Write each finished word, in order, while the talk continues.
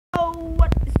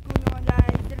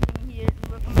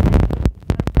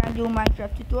gonna do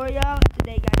Minecraft tutorial, and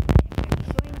today guys I am gonna be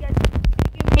showing you guys how you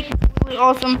can make a really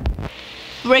awesome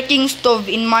working stove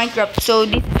in Minecraft. So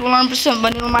this is 100%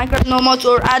 vanilla Minecraft, no mods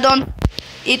or add-on.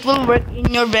 It will work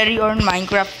in your very own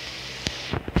Minecraft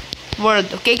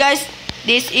world. Okay guys,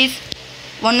 this is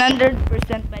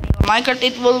 100% vanilla Minecraft.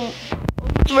 It will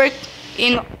always work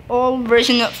in all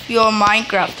versions of your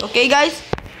Minecraft. Okay guys,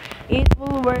 it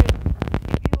will work.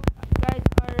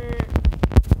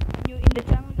 The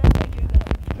channel guys, make sure you guys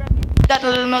subscribe, hit that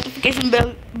little notification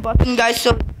bell button guys,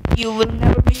 so you will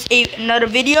never miss another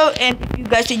video. And if you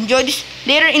guys enjoy this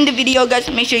later in the video guys,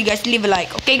 make sure you guys leave a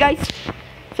like. Okay guys,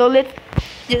 so let's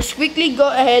just quickly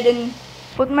go ahead and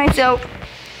put my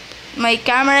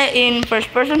camera in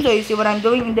first person so you see what I'm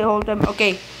doing in the whole time.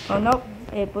 Okay, oh no,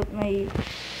 I put my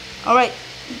alright,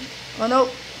 oh no.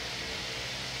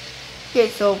 Okay,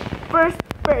 so first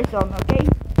person. Okay,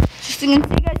 just you can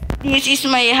see guys, this is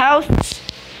my house.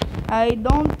 I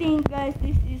don't think guys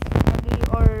this is ugly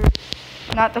or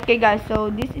not. Okay guys, so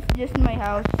this is just my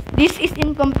house. This is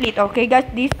incomplete. Okay guys,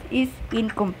 this is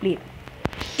incomplete.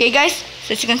 Okay guys,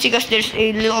 so as you can see guys, there's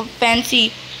a little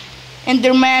fancy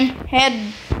Enderman head.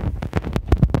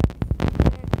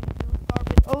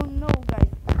 Oh no guys.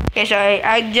 Okay, so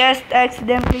I just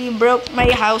accidentally broke my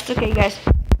house. Okay guys,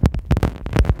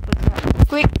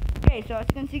 quick. Okay, so as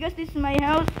you can see guys, this is my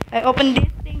house. I opened this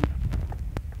thing.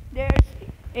 There's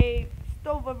a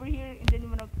stove over here, and then you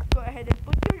wanna go ahead and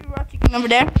put your raw chicken over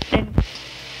there. Then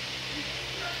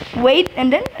wait,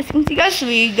 and then as you can see guys,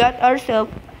 we got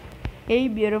ourselves a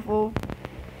beautiful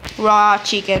raw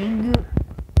chicken. Look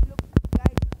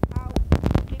guys, how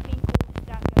flipping cool is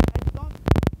that guys.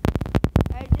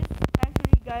 I just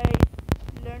actually guys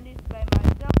learned this by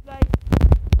myself guys.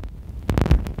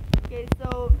 Okay,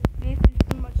 so this is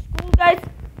too much cool guys,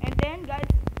 and then guys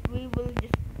we will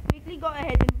just quickly go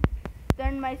ahead and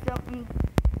turn myself in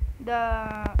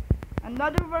the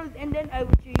another world, and then I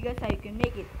will show you guys how you can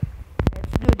make it.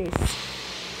 Let's do this.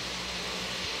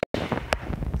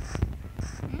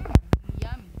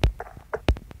 Yummy.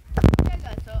 Okay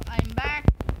guys, so I'm back.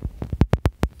 As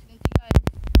you can see guys,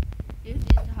 this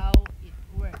is how it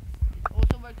works. It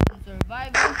also works in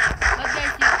survival, but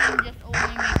guys you can just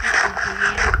only make it in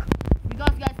creative,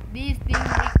 because guys this thing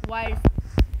requires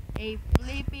a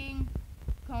flipping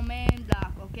command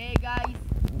block. Okay guys,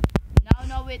 now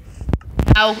know it.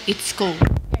 Now it's cool.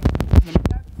 Okay, I'm gonna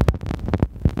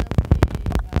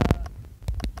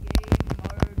game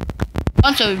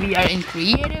mode. So we are in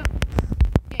creative.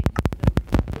 Okay,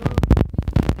 so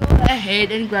go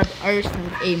ahead and grab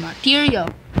ourselves a material.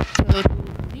 So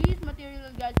these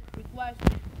materials guys requires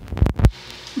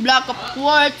block of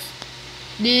quartz,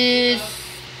 this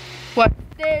quartz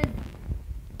stairs,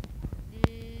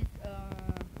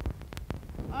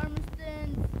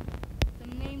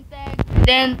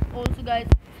 then also guys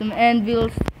some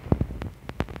anvils.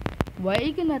 Why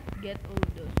you cannot get all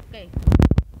of those? Okay,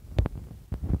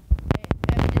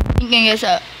 I'm just thinking guys,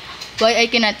 why I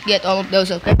cannot get all of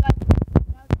those. Okay guys,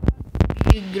 now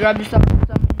you grab some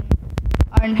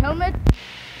iron helmet,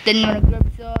 then you wanna grab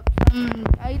some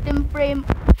item frame.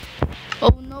 Oh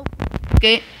no.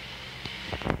 Okay,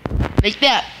 like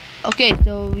that. Okay,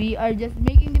 so we are just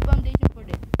making the foundation for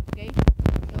this. Okay,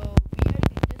 so we are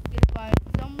just gonna find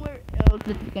somewhere else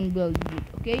that we can build it.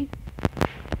 Okay,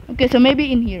 okay, so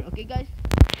maybe in here. Okay guys,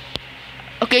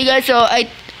 okay guys, so I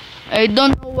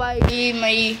don't know why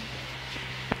my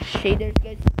shaders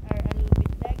guys are a little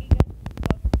bit laggy guys,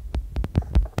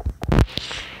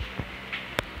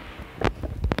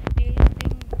 because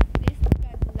this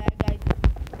kind of lag guys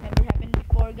never happened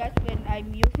before guys when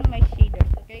I'm using my shaders.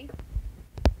 Okay,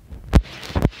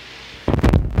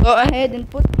 go ahead and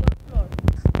put your floor.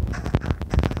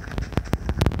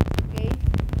 Okay,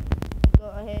 go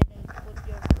ahead and put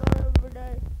your floor over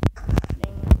there.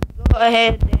 Then go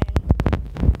ahead and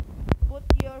put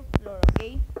your floor.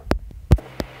 Okay,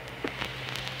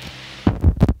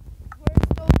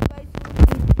 first off guys, we'll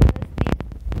use this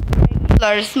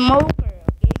regular smoker.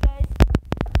 Okay guys,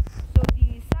 so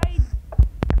the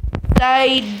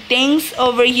side things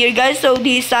over here guys, so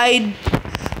the side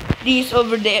these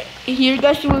over there here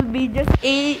guys will be just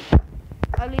a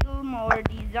little more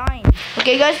design.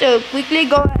 Okay guys, so quickly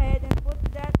go ahead and put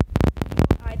that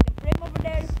item frame over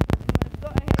there. Go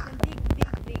ahead and dig.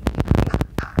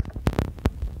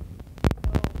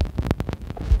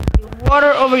 So the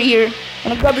water over here.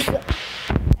 I'm gonna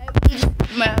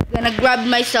grab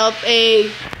myself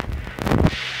a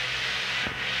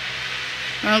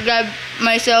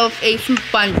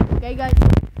sponge. Okay guys,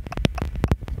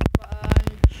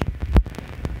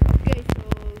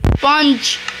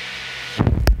 sponge.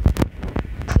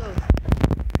 So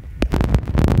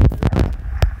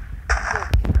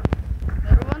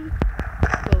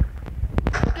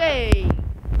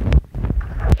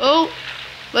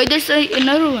Why there's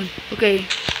another one? Okay.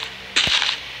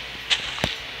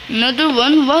 Another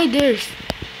one? Why there's?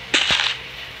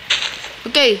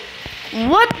 Okay.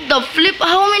 What the flip?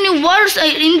 How many waters are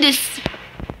in this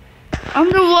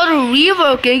underwater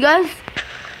river? Okay, guys.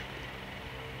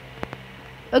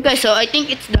 Okay, so I think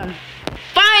it's done.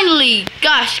 Finally!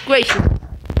 Gosh gracious.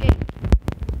 Okay.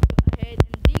 Go ahead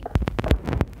and dig.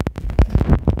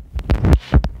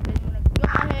 Then I'm gonna go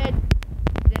ahead.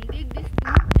 Then dig this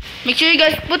two. Make sure you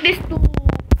guys put these two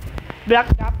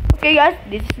black caps. Okay, guys.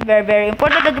 This is very, very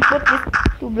important that you put these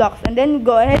two blocks. And then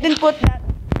go ahead and put that.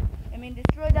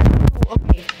 Destroy that too.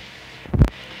 Okay.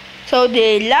 So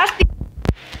the last thing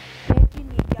that you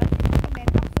need, guys, is a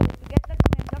comment block. So to get the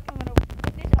comment block, I'm gonna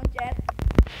put this on chat.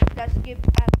 Just give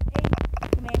as a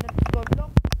comment underscore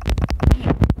block.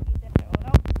 Hit enter. Oh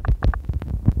no.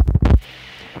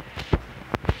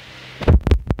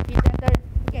 Hit enter.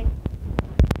 Okay.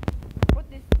 Put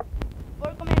this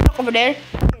 4 comment block over there.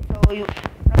 Okay, so you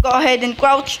go ahead and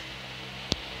crouch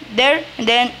there, and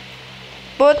then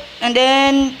put, and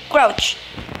then crouch.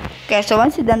 Okay, so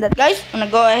once you've done that, guys, I'm gonna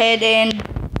go ahead and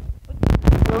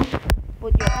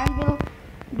put your anvil,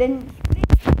 then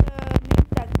split the name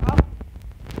tag up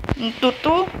into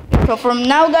 2. So from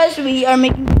now, guys, we are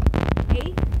making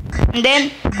A and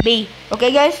then B.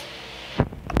 Okay, guys.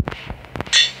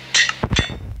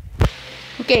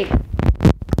 Okay.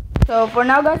 So for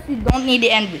now, guys, you don't need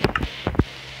the anvil.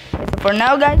 Okay, so for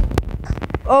now, guys,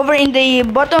 over in the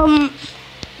bottom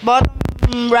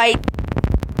right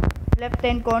left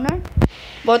hand corner,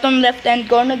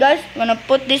 guys, I'm gonna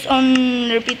put this on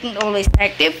repeat and always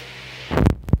active.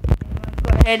 Go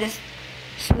ahead and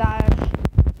slash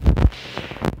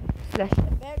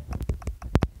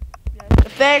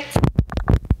effect.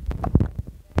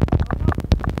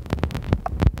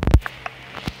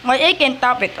 I can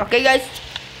tap it. Okay, guys.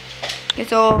 Okay,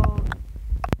 so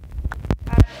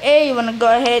at A, you wanna go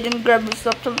ahead and grab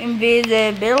yourself some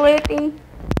invisibility.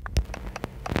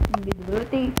 Go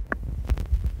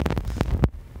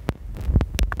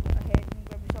ahead and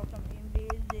grab yourself some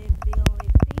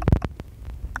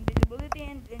invisibility,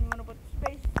 and then you wanna put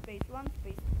space 1,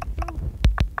 space 2.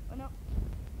 Oh no,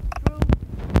 true.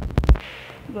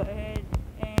 Go ahead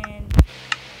and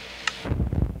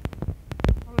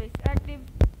always active.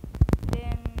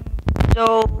 Then, so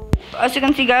as you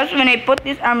can see, guys, when I put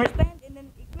this armor stand and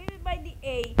then equipped by the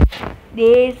A,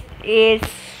 this is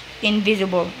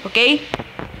invisible. Okay.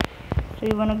 So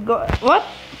you wanna go what?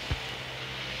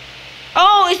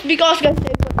 Oh, it's because, guys,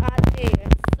 I put add A.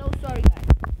 I'm so sorry, guys.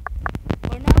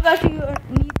 For now, guys, you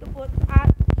need to put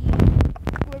add E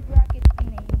square bracket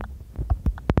in A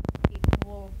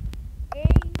equal A,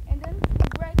 and then square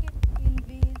bracket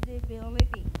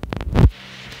invisibility.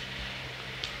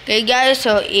 Okay, guys.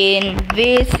 So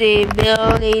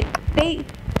invisibility,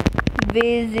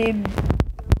 then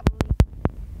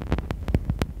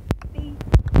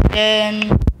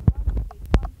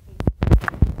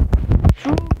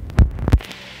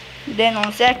then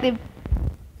on active,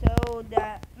 so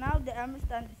that now the armor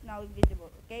stand is now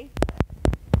invisible. Okay,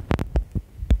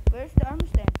 where's the armor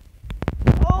stand?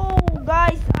 Oh,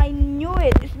 guys, I knew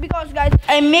it. It's because, guys,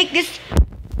 I make this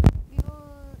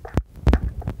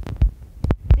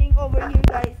thing over here,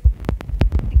 guys.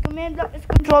 The command block is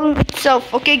controlling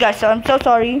itself. Okay, guys, so I'm so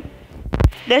sorry.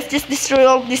 Let's just destroy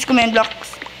all these command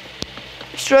blocks.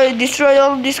 Destroy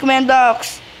all these command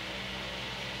blocks.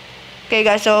 Okay,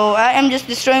 guys, so I am just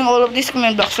destroying all of these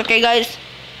command blocks. Okay, guys,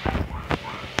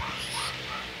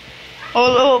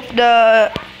 all of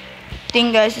the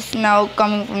thing, guys, is now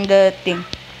coming from the thing,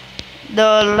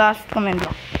 the last command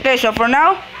block. Okay, so for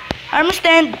now, armor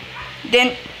stand,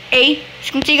 then A. As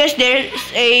you can see, guys, there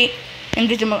is a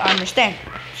invisible armor stand.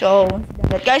 So once you done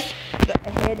that, guys, go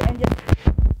ahead and just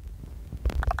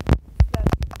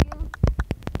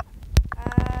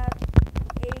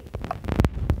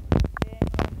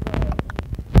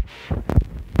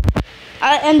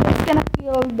I am just gonna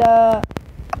kill the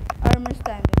armor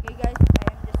stand. Okay, guys, I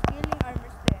am just killing armor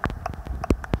stand.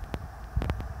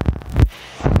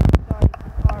 Sorry,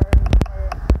 armor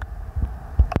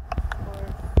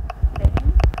stand.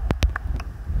 Then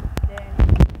there.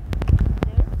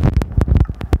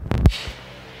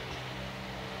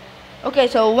 Okay,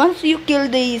 so once you kill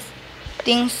these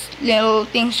things, little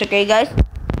things, okay, guys, go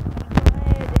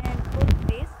ahead and put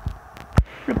this.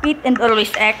 Repeat and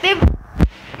always active.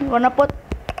 You wanna put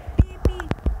TP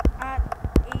at a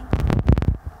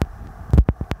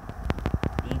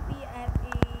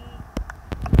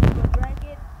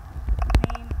bracket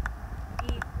name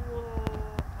equal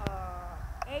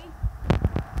A.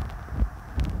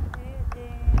 Okay,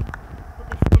 then put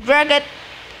this bracket.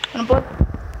 Gonna put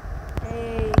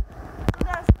a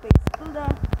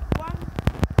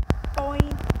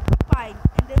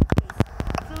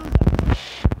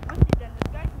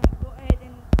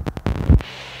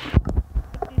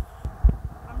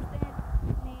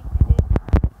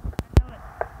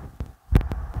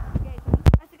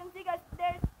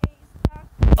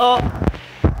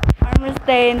armor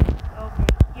stand over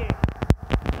here.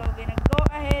 So we're gonna go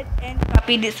ahead and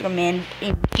copy this command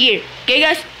in here. Okay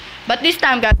guys, but this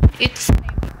time guys, it's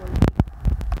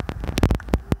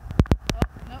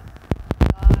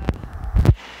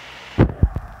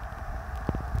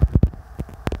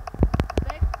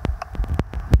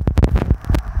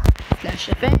slash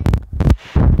effect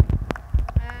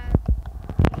and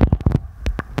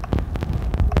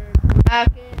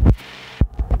bracket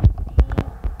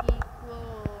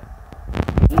equal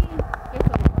e. Okay,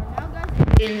 so for now guys,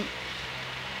 in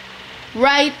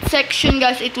right section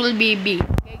guys, it will be B.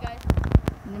 Okay guys,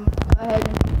 and then go ahead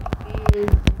and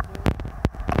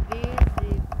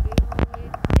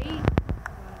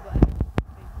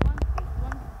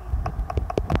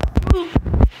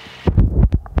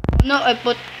no, I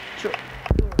put true.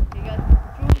 Okay guys,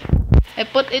 true. I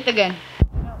put it again.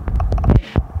 No. Okay.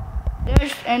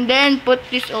 There's, and then put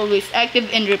this always active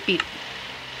and repeat.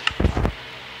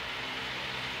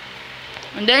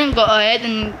 And then go ahead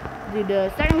and do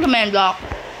the second command block.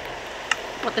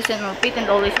 Put this in repeat and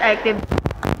always active.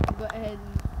 Go ahead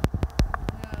and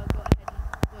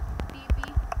put TP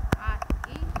at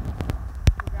E.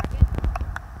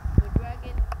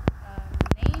 Bracket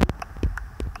name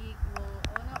equal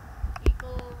name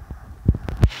equal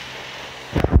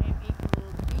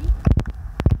B.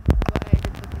 Go ahead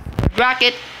and put this in the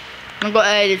bracket. And go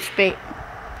ahead and space.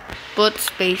 Put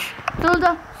space.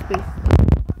 Tilde space.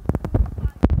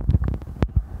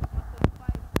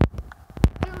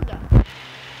 Tilde.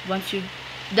 Once you've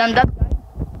done that, guys,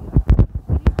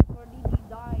 you have finished for the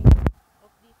design of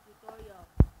this tutorial.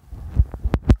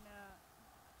 Now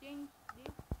change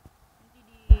this into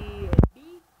the B.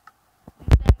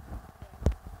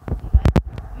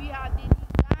 We have the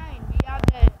design. We have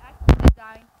the actual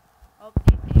design of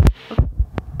the thing. Okay.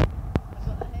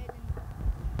 Go ahead and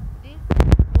this,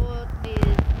 put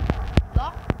this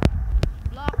block,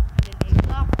 and then a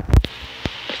block.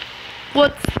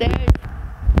 Put stairs.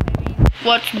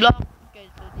 Watch block. Okay,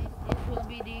 so this will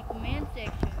be the command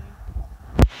section.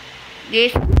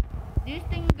 This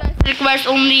thing guys requires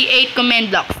only 8 command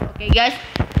blocks. Okay guys,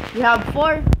 we have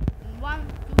 4 and 1,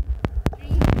 2, 3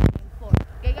 and 4.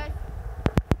 Okay guys.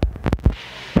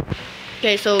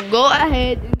 Okay, so go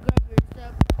ahead and grab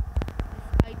yourself this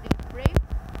item frame.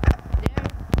 There,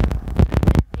 and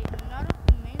then another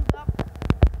command block,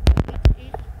 which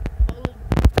is followed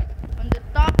on the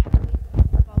top, which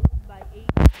is followed by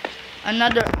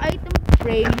another item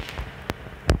frame.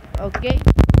 Okay,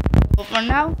 so for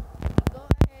now, go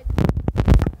ahead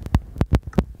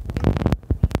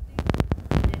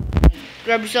and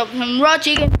grab yourself some raw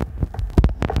chicken,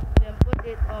 then put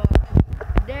it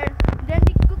there. Then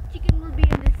the cooked chicken will be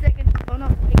in the second. Oh no, I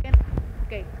can't.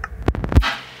 Okay,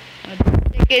 the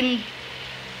second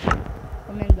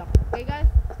command block. Okay guys.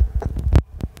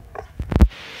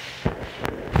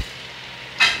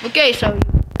 Okay, so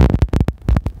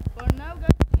for now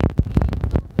guys, you need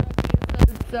to grab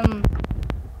yourself some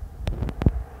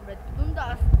redstone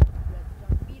dust,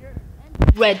 redstone beater, and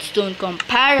redstone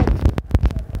comparator.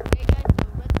 Okay guys, so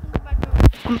redstone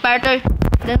comparator.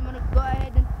 Then I'm gonna go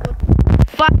ahead and put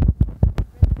 5 redstone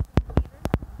repeaters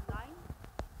in line.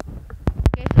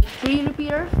 Okay, so 3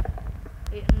 repeaters,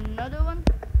 another one,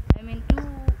 I mean 2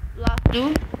 last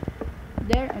 2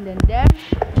 there, and then there.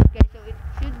 Okay, so it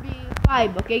should be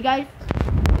 5. Okay guys,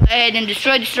 go ahead and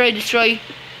destroy.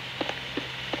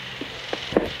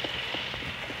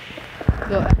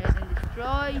 Go ahead and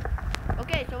destroy.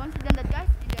 Okay, so once you've done that guys,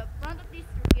 in the front of this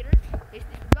repeater, place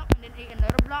this block, and then take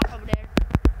another block over there.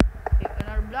 Take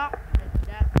another block, and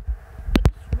that. Put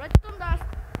this redstone dust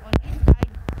on the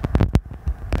inside.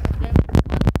 Then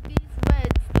put this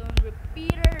redstone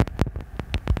repeater.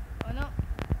 Oh no,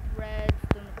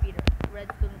 redstone repeater,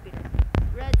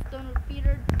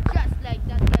 just like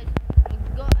that guys.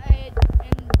 We'll go ahead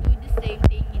and do the same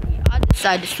thing in the other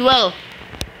side as well.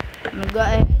 We'll go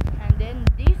ahead and then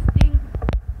this thing,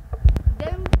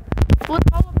 then put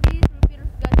all of these repeaters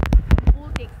guys in full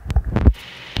ticks.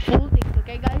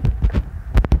 Okay guys,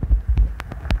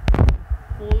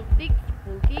 full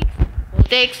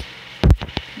ticks,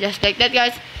 just like that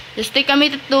guys. Just stay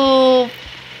committed to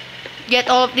get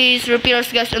all of these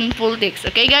repeaters guys in full ticks.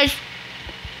 Okay guys.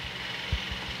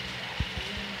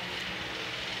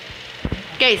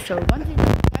 Okay, so once it's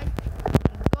done guys,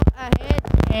 go ahead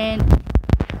and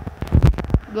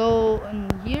go in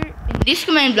here in this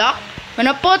command block. I'm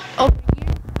gonna put over here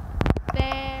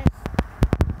test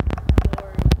for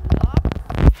block.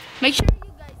 Make sure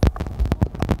you guys put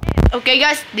S. Okay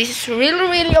guys, this is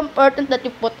really important that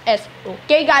you put S.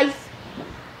 Okay guys,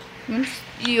 once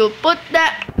you put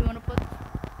that, you wanna put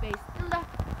space tilde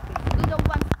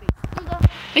once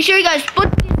make sure you guys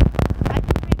put this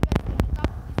item frame guys on the top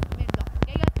of this comment block.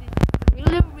 Okay guys, this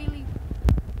is really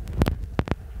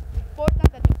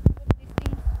important that you put these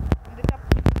things on the top of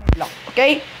the comment block.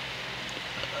 Okay.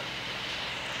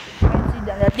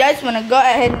 That guys, wanna go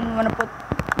ahead and wanna put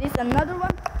this another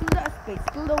one, tilde space,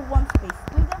 tilde one space,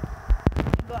 tilde.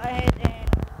 Go ahead and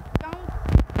count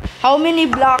how many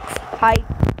blocks height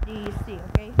do you see.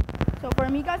 Okay, so for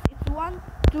me guys, it's 1,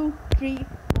 2, 3,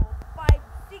 4, 5,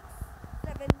 6,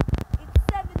 7. It's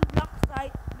 7 blocks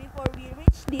height before we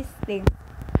reach this thing.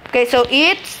 Okay, so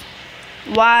it's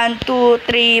 1, 2,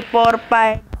 3, 4,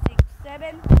 5, 6,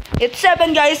 7. It's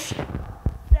 7 guys.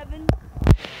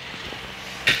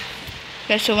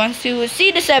 Okay, so once you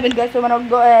see the 7 guys, so I'm gonna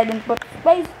go ahead and put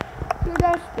space,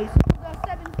 tilde, space, tilde,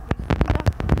 7, space, tilde.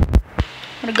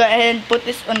 I'm gonna go ahead and put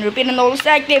this on repeat and always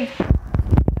active.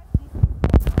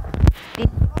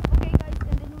 This is off, okay guys, and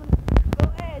then you wanna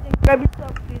go ahead and grab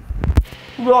yourself this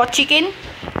raw chicken.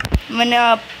 I'm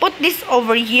gonna put this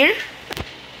over here,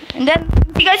 and then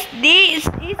see guys, this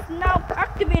is now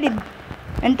activated,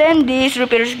 and then these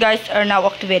repairs guys are now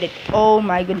activated. Oh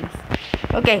my goodness.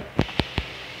 Okay.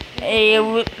 I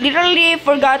literally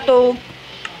forgot to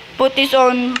put this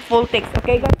on full text.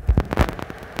 Okay guys,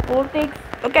 full text.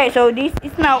 Okay, so this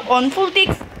is now on full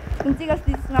text. You can see guys,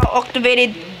 this is now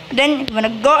activated. Then I'm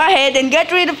gonna go ahead and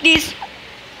get rid of these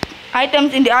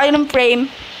items in the item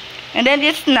frame, and then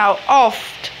it's now off.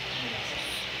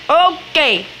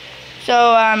 Okay,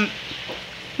 so I'm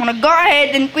gonna go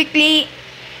ahead and quickly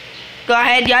go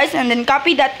ahead guys, and then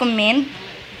copy that command.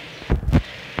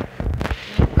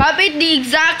 Copy the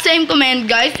exact same command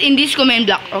guys in this command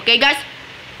block. Okay guys,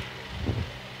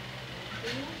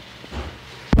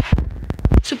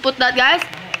 so put that guys,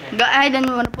 go ahead and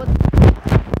you wanna put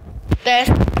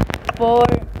test for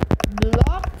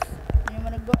blocks, and you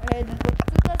wanna go ahead and put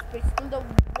tilde space, tilde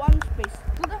one space,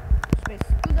 tilde space,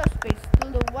 tilde space,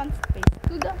 tilde one space,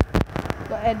 tilde.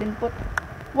 Go ahead and put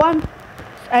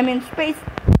space,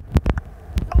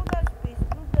 tilde space,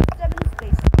 tilde 7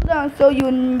 space, tilde. So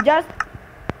you just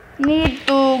need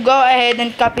to go ahead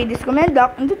and copy this command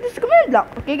block into this command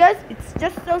block. Okay guys, it's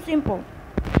just so simple.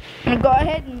 I'm gonna go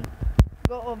ahead and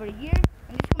go over here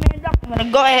in this command block. I'm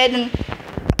gonna go ahead and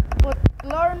put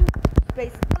learn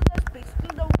space, tilde space,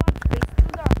 tilde one space,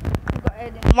 tilde. Go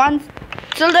ahead and one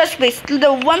tilde space,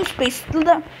 tilde one space, tilde.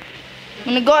 I'm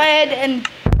gonna go ahead and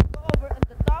go over at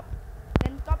the top,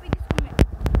 then copy this command,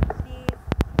 this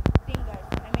thing guys,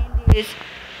 this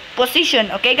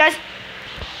position. Okay guys,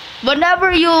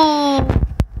 whenever you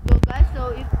go guys, so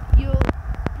if you,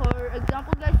 for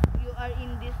example guys, you are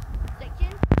in this section,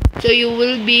 so you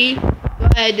will be go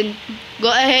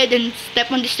ahead and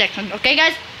step on this section. Okay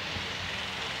guys,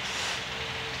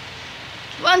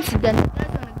 once done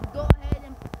guys, I'm gonna go ahead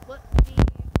and put the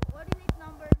coordinate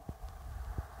number.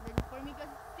 Then for me guys,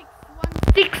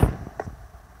 616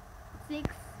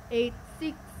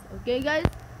 686. Okay guys,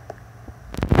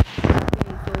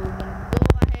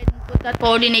 that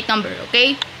coordinate number.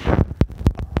 Okay,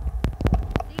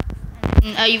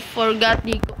 and I forgot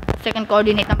the second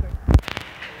coordinate number.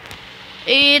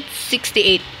 It's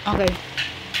 68. Okay,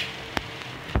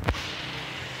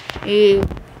 it's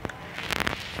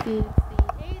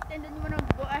 68, and then you wanna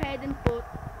go ahead and put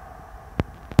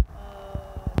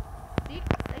 6,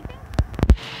 I think.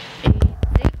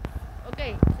 6.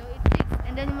 Okay, so it's 6,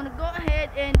 and then you wanna go ahead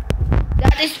and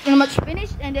that is pretty much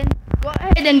finished, and then go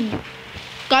ahead and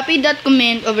copy that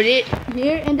command over it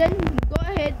here, and then go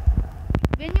ahead,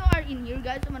 when you are in here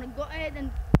guys, I'm gonna go ahead and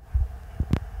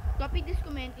copy this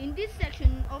command in this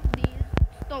section of the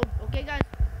stove. Okay guys,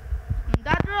 in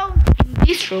that row, in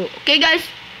this row. Okay guys,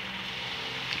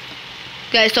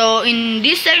 so in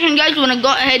this section guys, you wanna go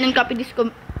ahead and copy this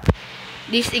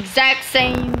exact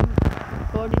same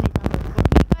coordinate number. For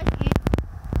me guys, it's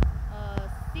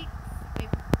 6,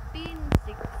 15,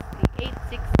 68,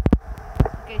 6.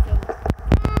 Okay, so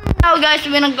now guys,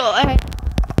 we're gonna go ahead.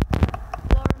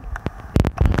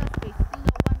 Space,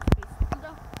 tilde, one space, tilde.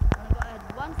 I'm gonna go ahead,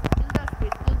 one tilde,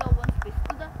 space, tilde, one space,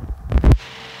 tilde.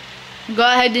 Go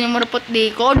ahead and I'm gonna put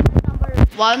the coordinate number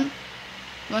 1.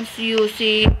 Once you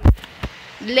see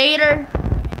later,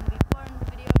 before in the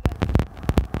video guys,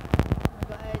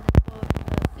 go ahead and put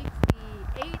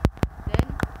 68, then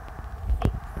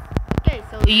 6. Okay,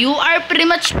 so you are pretty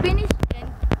much finished.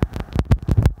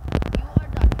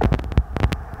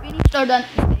 Or done is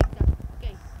the exact.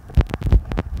 Okay,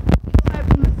 you are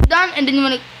pretty much done, and then you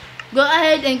want to go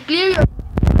ahead and clear your video.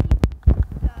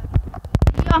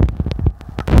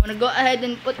 You want to go ahead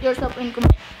and put yourself in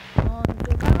comment on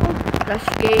Flash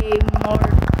game or,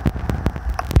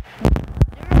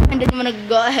 and then you want to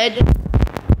go ahead and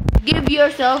give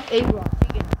yourself a raw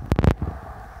chicken.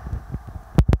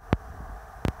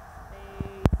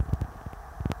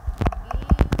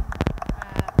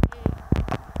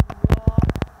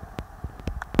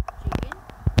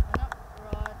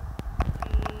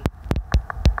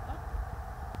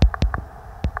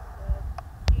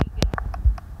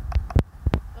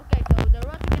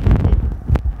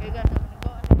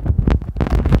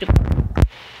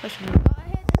 Let's go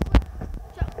ahead and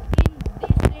chuck in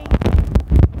this thing.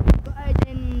 Go ahead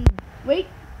and wait.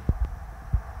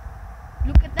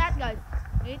 Look at that, guys.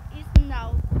 It is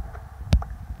now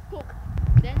cooked.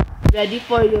 Then ready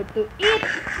for you to eat.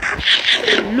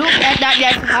 Look at that,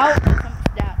 guys. How awesome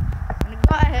is that? I'm gonna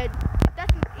go ahead. It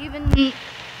doesn't even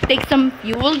take some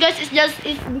fuel, guys. It's because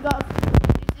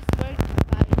this is worked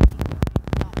by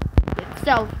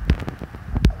itself.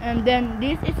 And then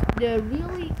this is the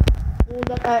really cool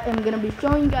that I am gonna be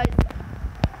showing you guys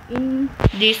in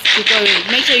this tutorial.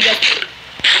 Make sure you guys,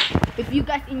 if you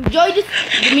guys enjoy this,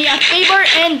 do me a favor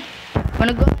and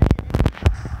wanna go ahead and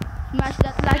smash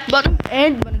that like button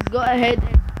and wanna go ahead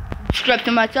and subscribe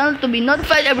to my channel to be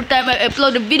notified every time I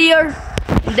upload a video.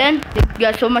 And then thank you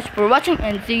guys so much for watching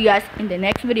and see you guys in the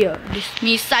next video. This is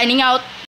me signing out.